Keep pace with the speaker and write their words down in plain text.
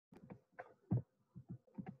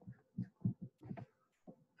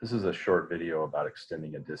This is a short video about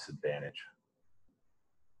extending a disadvantage.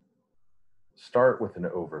 Start with an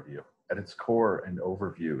overview. At its core, an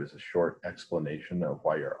overview is a short explanation of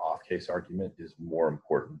why your off-case argument is more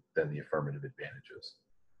important than the affirmative advantages.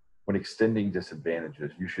 When extending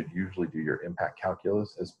disadvantages, you should usually do your impact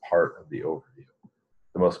calculus as part of the overview.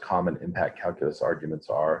 The most common impact calculus arguments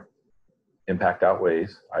are impact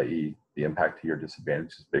outweighs, i.e., the impact to your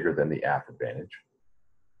disadvantage is bigger than the app advantage.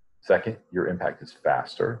 Second, your impact is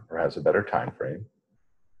faster or has a better time frame.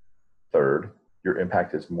 Third, your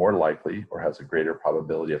impact is more likely or has a greater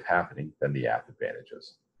probability of happening than the app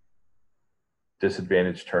advantages.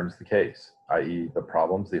 Disadvantage turns the case, i.e., the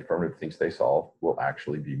problems the affirmative thinks they solve will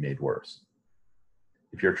actually be made worse.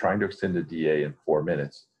 If you're trying to extend a DA in 4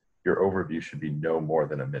 minutes, your overview should be no more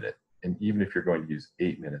than a minute. And even if you're going to use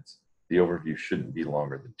 8 minutes, the overview shouldn't be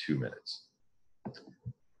longer than 2 minutes.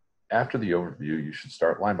 After the overview, you should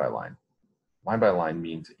start line by line. Line by line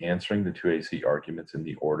means answering the 2AC arguments in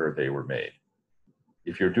the order they were made.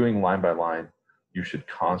 If you're doing line by line, you should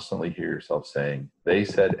constantly hear yourself saying, they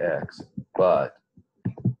said X, but,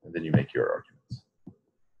 and then you make your arguments.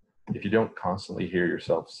 If you don't constantly hear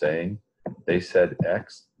yourself saying, they said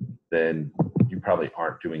X, then you probably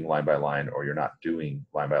aren't doing line by line, or you're not doing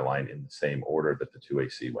line by line in the same order that the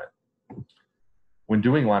 2AC went. When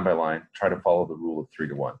doing line by line, try to follow the rule of 3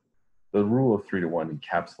 to 1. The rule of 3 to 1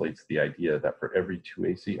 encapsulates the idea that for every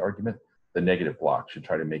 2AC argument, the negative block should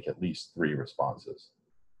try to make at least 3 responses.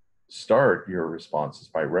 Start your responses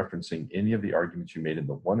by referencing any of the arguments you made in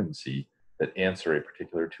the 1 and C that answer a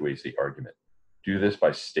particular 2AC argument. Do this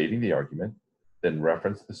by stating the argument, then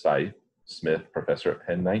reference the site, Smith, Professor at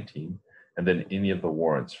Penn 19, and then any of the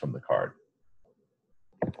warrants from the card.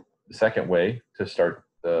 The second way to start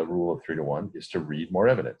the rule of 3 to 1 is to read more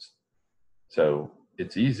evidence. So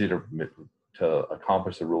it's easy to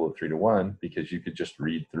accomplish the rule of 3 to 1 because you could just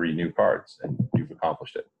read 3 new cards and you've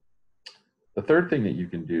accomplished it. The third thing that you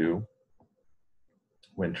can do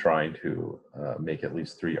when trying to make at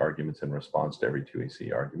least 3 arguments in response to every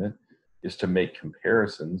 2AC argument is to make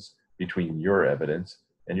comparisons between your evidence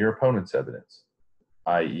and your opponent's evidence,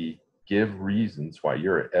 i.e., give reasons why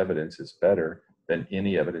your evidence is better than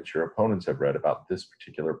any evidence your opponents have read about this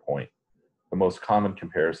particular point. The most common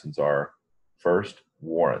comparisons are, first,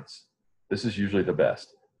 warrants. This is usually the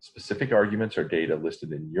best. Specific arguments or data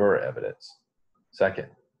listed in your evidence. Second,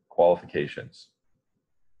 qualifications.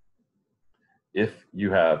 If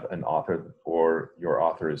you have an author or your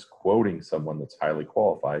author is quoting someone that's highly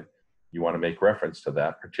qualified, you want to make reference to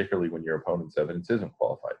that, particularly when your opponent's evidence isn't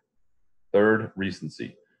qualified. Third,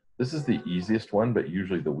 recency. This is the easiest one, but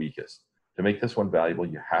usually the weakest. To make this one valuable,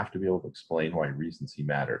 you have to be able to explain why recency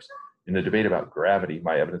matters. In a debate about gravity,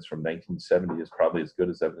 my evidence from 1970 is probably as good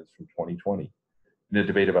as evidence from 2020. In a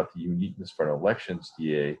debate about the uniqueness for an elections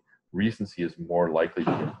DA, recency is more likely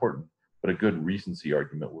to be important, but a good recency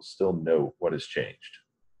argument will still know what has changed.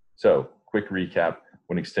 So, quick recap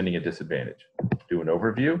when extending a disadvantage. Do an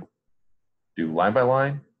overview, do line by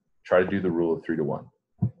line, try to do the rule of 3 to 1.